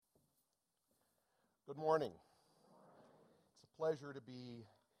Good morning. It's a pleasure to be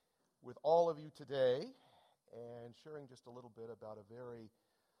with all of you today and sharing just a little bit about a very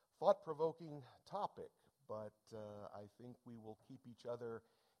thought-provoking topic, but I think we will keep each other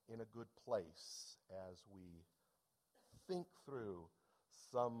in a good place as we think through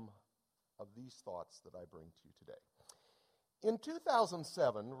some of these thoughts that I bring to you today. In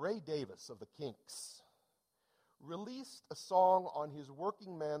 2007, Ray Davies of the Kinks released a song on his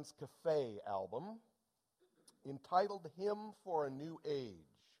Working Man's Cafe album entitled Hymn for a New Age.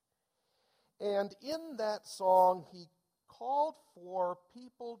 And in that song, he called for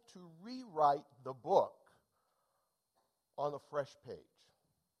people to rewrite the book on a fresh page.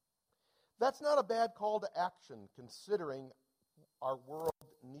 That's not a bad call to action, considering our world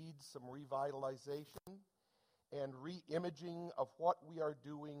needs some revitalization and re-imaging of what we are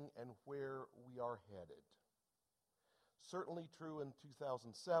doing and where we are headed. Certainly true in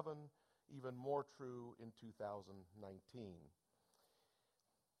 2007, even more true in 2019.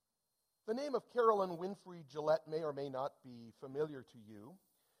 The name of Carolyn Winfrey Gillette may or may not be familiar to you,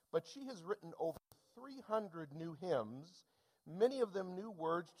 but she has written over 300 new hymns, many of them new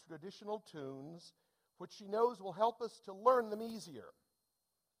words, traditional tunes, which she knows will help us to learn them easier.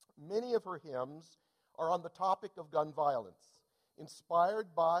 Many of her hymns are on the topic of gun violence,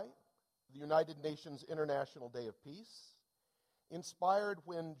 inspired by the United Nations International Day of Peace, inspired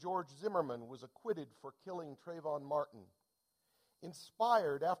when George Zimmerman was acquitted for killing Trayvon Martin,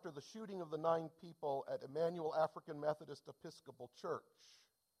 inspired after the shooting of the 9 people at Emmanuel African Methodist Episcopal Church,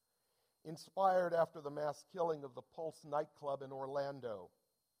 inspired after the mass killing of the Pulse nightclub in Orlando.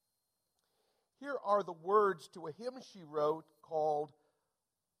 Here are the words to a hymn she wrote called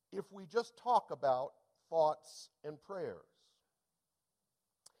If We Just Talk About Thoughts and Prayers.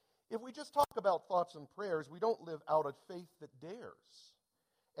 If we just talk about thoughts and prayers, we don't live out a faith that dares.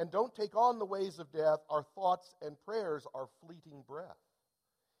 And don't take on the ways of death, our thoughts and prayers are fleeting breath.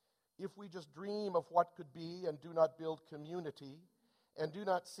 If we just dream of what could be and do not build community, and do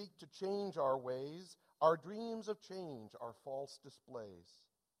not seek to change our ways, our dreams of change are false displays.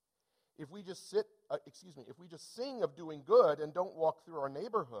 If we just sing of doing good and don't walk through our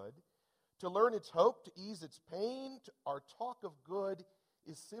neighborhood, to learn its hope, to ease its pain, our talk of good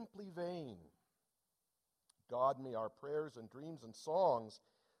is simply vain. God, may our prayers and dreams and songs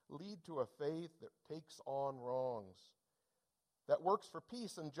lead to a faith that takes on wrongs, that works for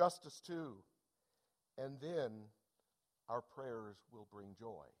peace and justice too, and then our prayers will bring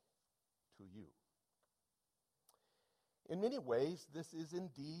joy to you. In many ways, this is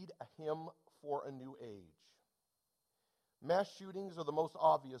indeed a hymn for a new age. Mass shootings are the most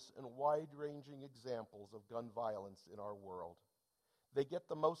obvious and wide-ranging examples of gun violence in our world. They get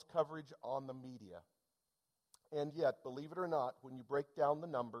the most coverage on the media. And yet, believe it or not, when you break down the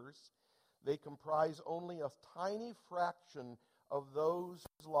numbers, they comprise only a tiny fraction of those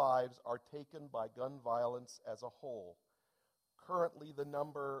whose lives are taken by gun violence as a whole. Currently, the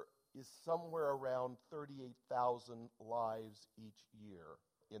number is somewhere around 38,000 lives each year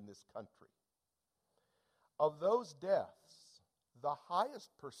in this country. Of those deaths, the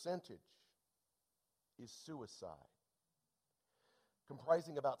highest percentage is suicide,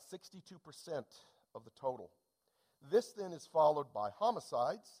 comprising about 62% of the total. This then is followed by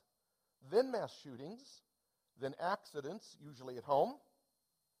homicides, then mass shootings, then accidents, usually at home,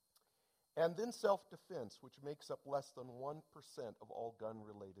 and then self-defense, which makes up less than 1% of all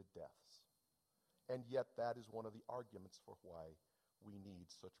gun-related deaths. And yet that is one of the arguments for why we need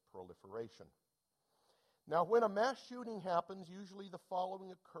such proliferation. Now, when a mass shooting happens, usually the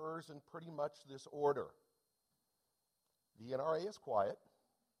following occurs in pretty much this order. The NRA is quiet.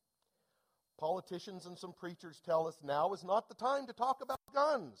 Politicians and some preachers tell us now is not the time to talk about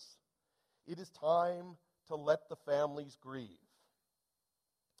guns. It is time to let the families grieve.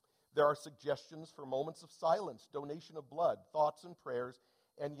 There are suggestions for moments of silence, donation of blood, thoughts and prayers,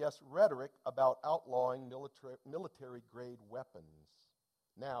 and yes, rhetoric about outlawing military-grade weapons.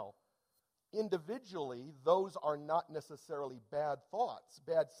 Now, individually, those are not necessarily bad thoughts,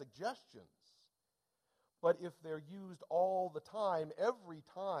 bad suggestions. But if they're used all the time, every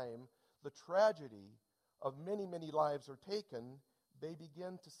time the tragedy of many, many lives are taken, they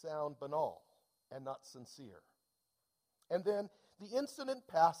begin to sound banal and not sincere. And then the incident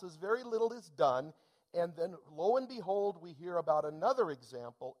passes, very little is done, and then lo and behold, we hear about another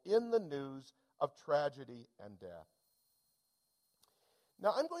example in the news of tragedy and death.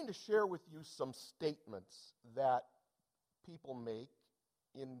 Now, I'm going to share with you some statements that people make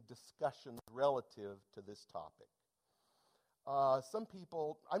in discussions relative to this topic. Some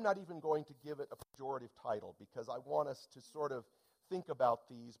people, I'm not even going to give it a pejorative title because I want us to sort of think about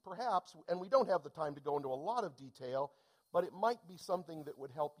these, perhaps, and we don't have the time to go into a lot of detail, but it might be something that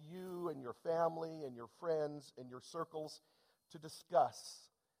would help you and your family and your friends and your circles to discuss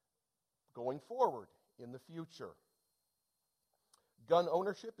going forward in the future. Gun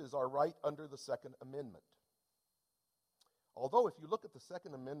ownership is our right under the Second Amendment. Although if you look at the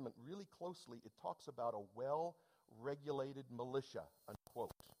Second Amendment really closely, it talks about a well-regulated militia,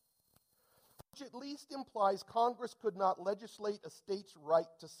 unquote, which at least implies Congress could not legislate a state's right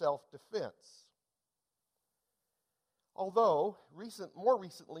to self-defense. Although, more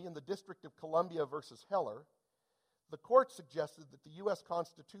recently in the District of Columbia versus Heller, the court suggested that the U.S.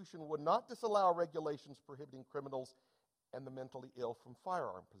 Constitution would not disallow regulations prohibiting criminals and the mentally ill from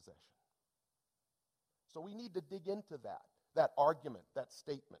firearm possession. So we need to dig into that argument, that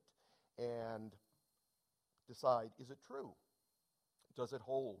statement, and decide, is it true? Does it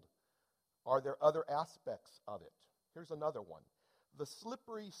hold? Are there other aspects of it? Here's another one. The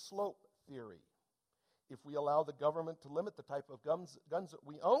slippery slope theory. If we allow the government to limit the type of guns that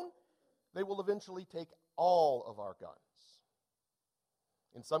we own, they will eventually take all of our guns.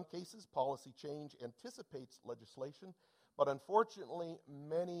 In some cases, policy change anticipates legislation, but unfortunately,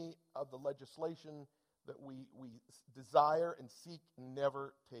 many of the legislation that we desire and seek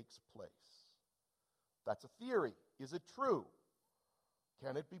never takes place. That's a theory. Is it true?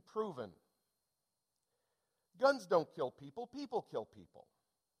 Can it be proven? Guns don't kill people, people kill people.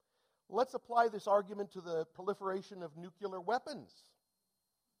 Let's apply this argument to the proliferation of nuclear weapons.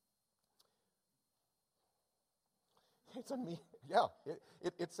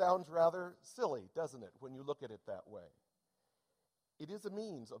 It sounds rather silly, doesn't it, when you look at it that way? It is a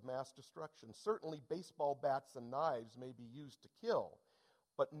means of mass destruction. Certainly baseball bats and knives may be used to kill,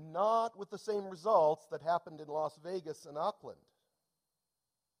 but not with the same results that happened in Las Vegas and Auckland.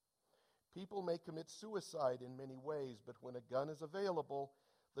 People may commit suicide in many ways, but when a gun is available,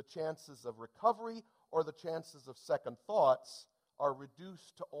 the chances of recovery or the chances of second thoughts are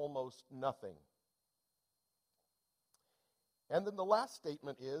reduced to almost nothing. And then the last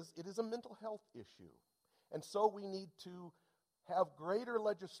statement is, it is a mental health issue. And so we need to have greater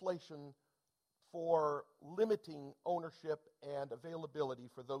legislation for limiting ownership and availability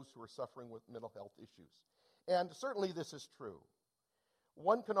for those who are suffering with mental health issues. And certainly this is true.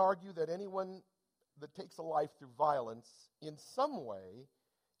 One can argue that anyone that takes a life through violence in some way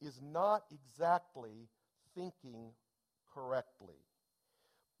is not exactly thinking correctly.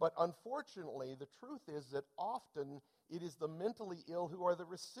 But unfortunately, the truth is that often it is the mentally ill who are the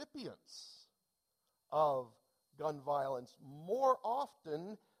recipients of gun violence more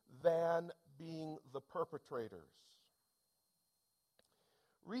often than being the perpetrators.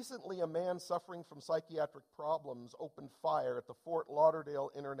 Recently, a man suffering from psychiatric problems opened fire at the Fort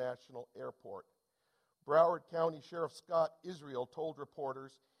Lauderdale International Airport. Broward County Sheriff Scott Israel told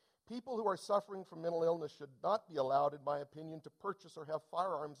reporters, "People who are suffering from mental illness should not be allowed, in my opinion, to purchase or have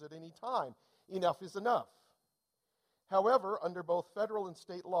firearms at any time. Enough is enough." However, under both federal and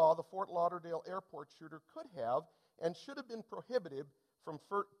state law, the Fort Lauderdale Airport shooter could have and should have been prohibited from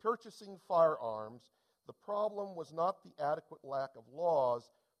purchasing firearms. The problem was not the adequate lack of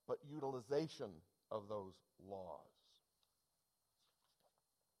laws, but utilization of those laws.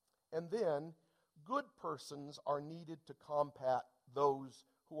 And then, good persons are needed to combat those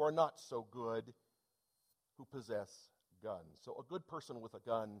who are not so good who possess guns. So a good person with a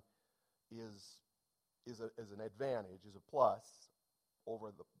gun is an advantage, is a plus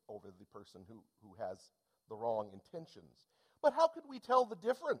over the person who has the wrong intentions. But how could we tell the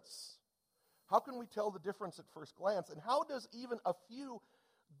difference? How can we tell the difference at first glance? And how does even a few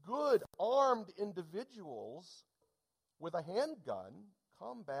good armed individuals with a handgun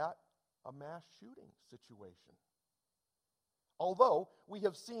combat a mass shooting situation? Although we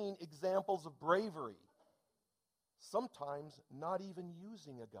have seen examples of bravery, sometimes not even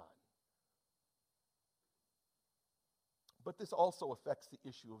using a gun. But this also affects the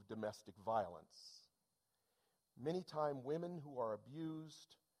issue of domestic violence. Many times women who are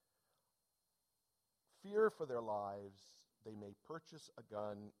abused fear for their lives. They may purchase a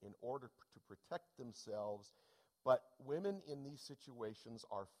gun in order to protect themselves, but women in these situations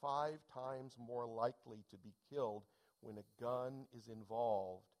are 5 times more likely to be killed when a gun is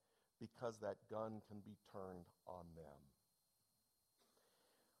involved because that gun can be turned on them.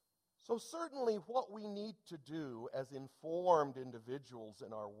 So certainly what we need to do as informed individuals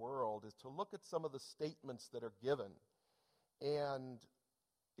in our world is to look at some of the statements that are given and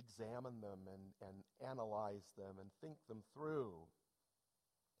examine them and analyze them and think them through.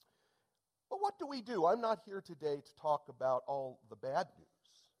 But what do we do? I'm not here today to talk about all the bad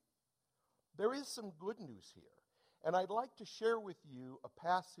news. There is some good news here. And I'd like to share with you a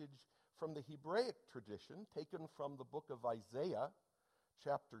passage from the Hebraic tradition taken from the book of Isaiah,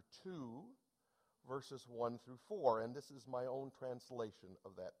 chapter 2, verses 1 through 4. And this is my own translation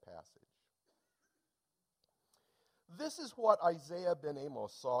of that passage. This is what Isaiah ben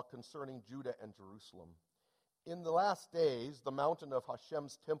Amos saw concerning Judah and Jerusalem. In the last days, the mountain of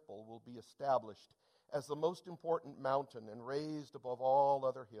Hashem's temple will be established as the most important mountain and raised above all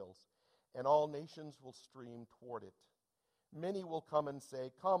other hills, and all nations will stream toward it. Many will come and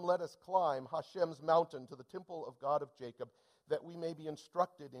say, "Come, let us climb Hashem's mountain to the temple of God of Jacob, that we may be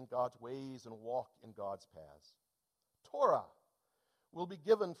instructed in God's ways and walk in God's paths." Torah will be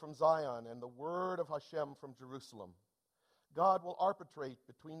given from Zion, and the word of Hashem from Jerusalem. God will arbitrate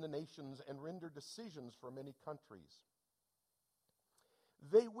between the nations and render decisions for many countries.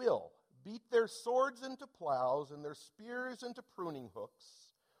 They will beat their swords into plows and their spears into pruning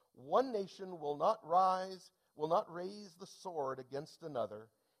hooks. One nation will not raise the sword against another,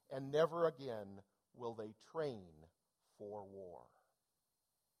 and never again will they train for war.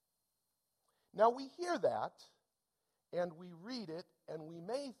 Now we hear that, and we read it, and we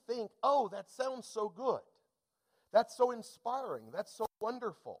may think, oh, that sounds so good. That's so inspiring. That's so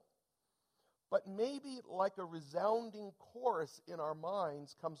wonderful. But maybe like a resounding chorus in our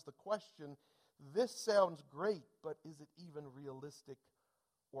minds comes the question, this sounds great, but is it even realistic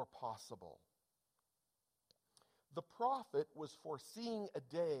or possible? The prophet was foreseeing a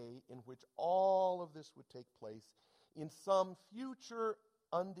day in which all of this would take place in some future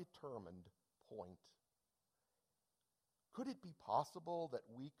undetermined point. Could it be possible that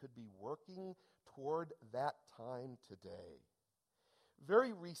we could be working toward that time today?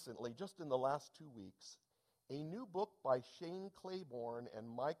 Very recently, just in the last 2 weeks, a new book by Shane Claiborne and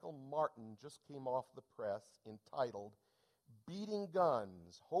Michael Martin just came off the press entitled Beating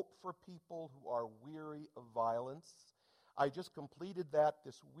Guns, Hope for People Who Are Weary of Violence. I just completed that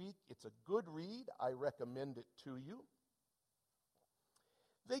this week. It's a good read. I recommend it to you.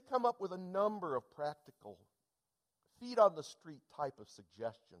 They come up with a number of practical, feet on the street type of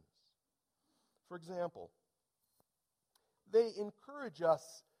suggestions. For example, they encourage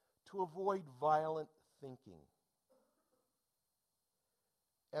us to avoid violent thinking.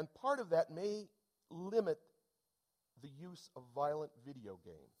 And part of that may limit the use of violent video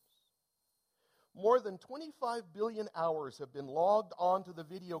games. More than 25 billion hours have been logged onto the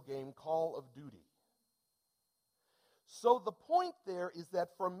video game Call of Duty. So the point there is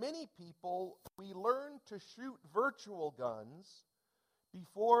that for many people, we learn to shoot virtual guns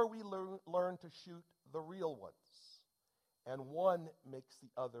before we learn to shoot the real ones. And one makes the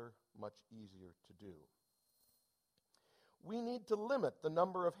other much easier to do. We need to limit the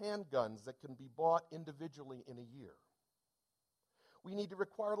number of handguns that can be bought individually in a year. We need to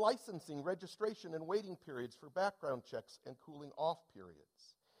require licensing, registration, and waiting periods for background checks and cooling off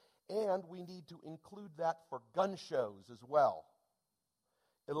periods. And we need to include that for gun shows as well.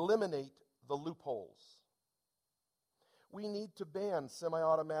 Eliminate the loopholes. We need to ban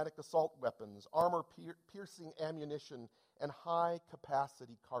semi-automatic assault weapons, armor-piercing ammunition, and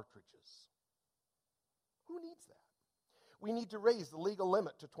high-capacity cartridges. Who needs that? We need to raise the legal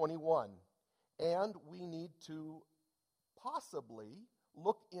limit to 21, and we need to possibly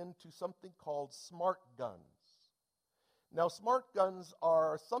look into something called smart guns. Now, smart guns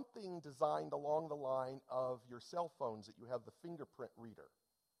are something designed along the line of your cell phones that you have the fingerprint reader.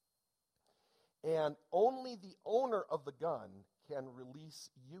 And only the owner of the gun can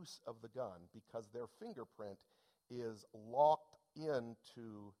release use of the gun because their fingerprint is locked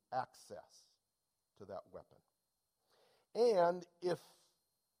into access to that weapon. And if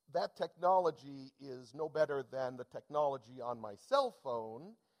that technology is no better than the technology on my cell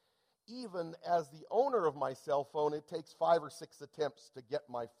phone, even as the owner of my cell phone, it takes 5 or 6 attempts to get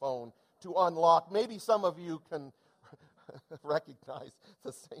my phone to unlock. Maybe some of you can recognize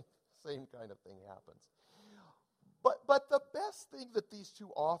the same kind of thing happens. But the best thing that these two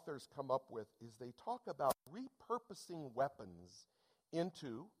authors come up with is they talk about repurposing weapons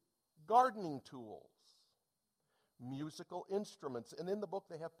into gardening tools, musical instruments, and in the book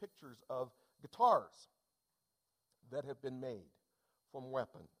they have pictures of guitars that have been made from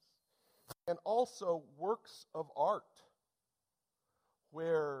weapons. And also works of art,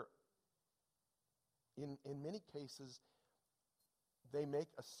 where in many cases they make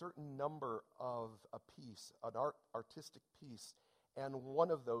a certain number of a piece, an artistic piece, and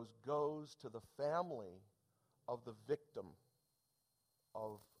one of those goes to the family of the victim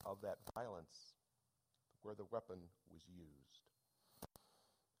of that violence where the weapon was used.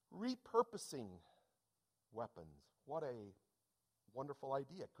 Repurposing weapons. What a wonderful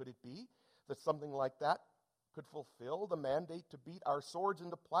idea. Could it be that something like that could fulfill the mandate to beat our swords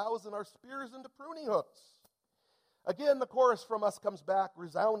into plows and our spears into pruning hooks. Again, the chorus from us comes back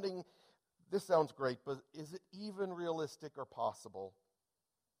resounding, this sounds great, but is it even realistic or possible?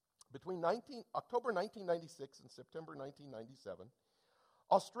 Between October 1996 and September 1997,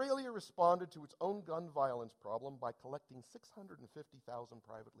 Australia responded to its own gun violence problem by collecting 650,000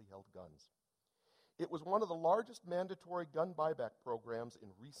 privately held guns. It was one of the largest mandatory gun buyback programs in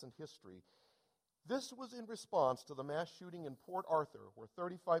recent history. This was in response to the mass shooting in Port Arthur, where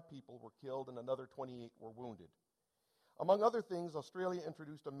 35 people were killed and another 28 were wounded. Among other things, Australia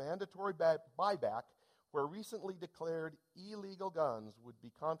introduced a mandatory buyback where recently declared illegal guns would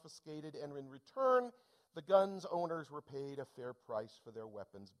be confiscated, and in return, the guns' owners were paid a fair price for their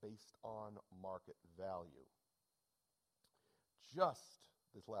weapons based on market value. Just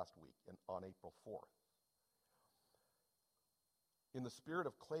this last week, on April 4th, in the spirit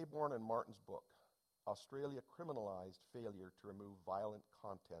of Claiborne and Martin's book, Australia criminalized failure to remove violent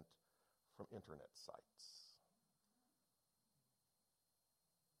content from internet sites.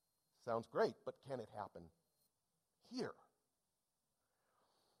 Sounds great, but can it happen here?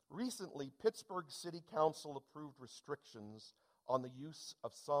 Recently, Pittsburgh City Council approved restrictions on the use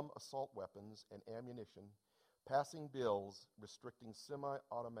of some assault weapons and ammunition, passing bills restricting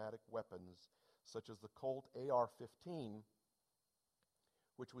semi-automatic weapons such as the Colt AR-15,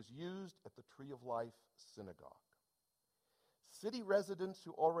 which was used at the Tree of Life Synagogue. City residents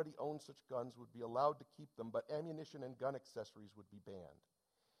who already own such guns would be allowed to keep them, but ammunition and gun accessories would be banned.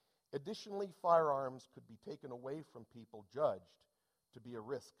 Additionally, firearms could be taken away from people judged to be a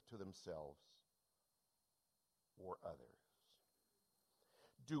risk to themselves or others.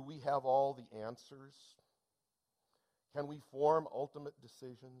 Do we have all the answers? Can we form ultimate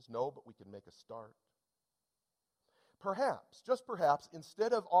decisions? No, but we can make a start. Perhaps, just perhaps,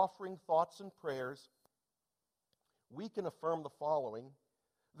 instead of offering thoughts and prayers, we can affirm the following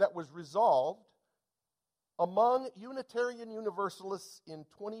that was resolved among Unitarian Universalists in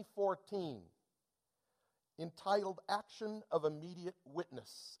 2014, entitled Action of Immediate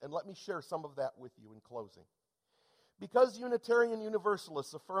Witness. And let me share some of that with you in closing. Because Unitarian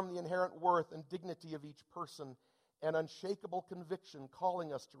Universalists affirm the inherent worth and dignity of each person, an unshakable conviction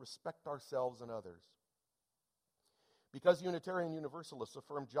calling us to respect ourselves and others. Because Unitarian Universalists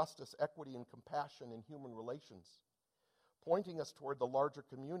affirm justice, equity, and compassion in human relations, pointing us toward the larger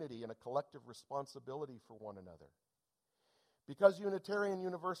community and a collective responsibility for one another. Because Unitarian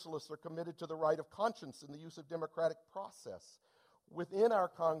Universalists are committed to the right of conscience and the use of democratic process within our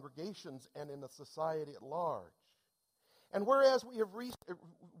congregations and in the society at large. And whereas we have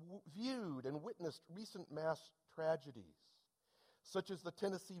viewed and witnessed recent mass tragedies, such as the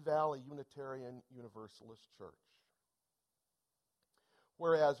Tennessee Valley Unitarian Universalist Church,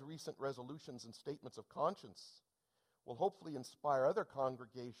 whereas recent resolutions and statements of conscience will hopefully inspire other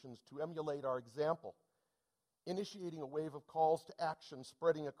congregations to emulate our example, initiating a wave of calls to action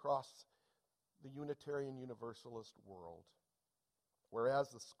spreading across the Unitarian Universalist world. Whereas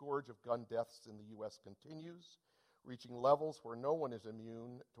the scourge of gun deaths in the U.S. continues, reaching levels where no one is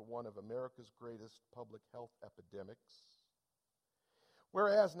immune to one of America's greatest public health epidemics.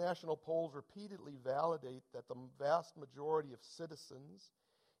 Whereas national polls repeatedly validate that the vast majority of citizens,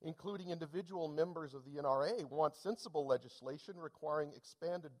 including individual members of the NRA, want sensible legislation requiring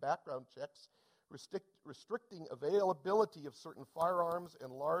expanded background checks, restricting availability of certain firearms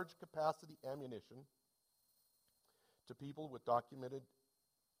and large-capacity ammunition to people with documented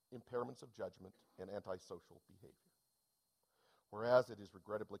impairments of judgment and antisocial behavior. Whereas it is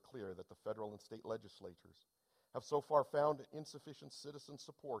regrettably clear that the federal and state legislatures have so far found insufficient citizen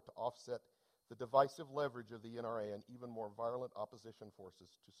support to offset the divisive leverage of the NRA and even more violent opposition forces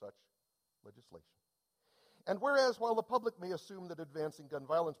to such legislation. And whereas while the public may assume that advancing gun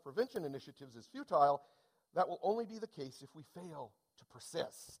violence prevention initiatives is futile, that will only be the case if we fail to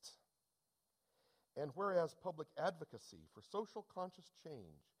persist. And whereas public advocacy for social conscious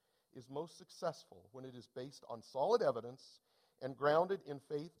change is most successful when it is based on solid evidence and grounded in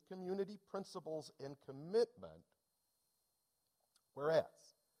faith, community principles, and commitment, whereas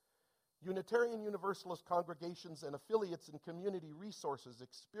Unitarian Universalist congregations and affiliates and community resources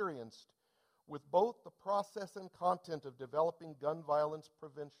experienced with both the process and content of developing gun violence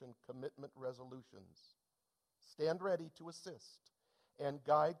prevention commitment resolutions, stand ready to assist and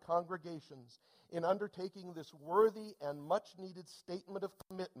guide congregations in undertaking this worthy and much-needed statement of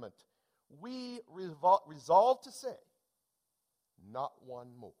commitment. We resolve to say, not one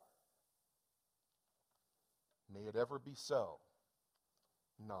more. May it ever be so.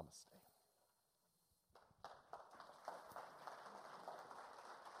 Namaste.